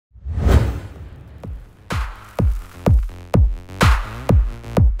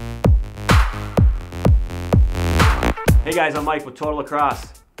Hey guys, I'm Mike with Total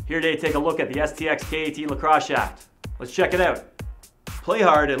Lacrosse. Here today to take a look at the STX K18 Lacrosse Shaft. Let's check it out. Play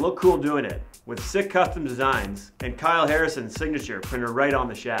hard and look cool doing it, with sick custom designs and Kyle Harrison's signature printed right on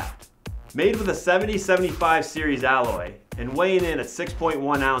the shaft. Made with a 70-75 series alloy and weighing in at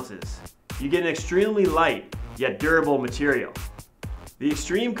 6.1 ounces, you get an extremely light yet durable material. The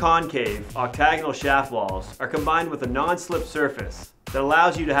extreme concave octagonal shaft walls are combined with a non-slip surface that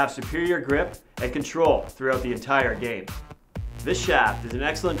allows you to have superior grip and control throughout the entire game. This shaft is an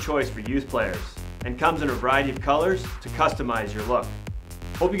excellent choice for youth players and comes in a variety of colors to customize your look.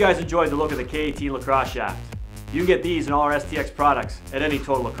 Hope you guys enjoyed the look of the K18 Lacrosse Shaft. You can get these and all our STX products at any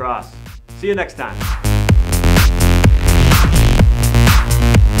Total Lacrosse. See you next time.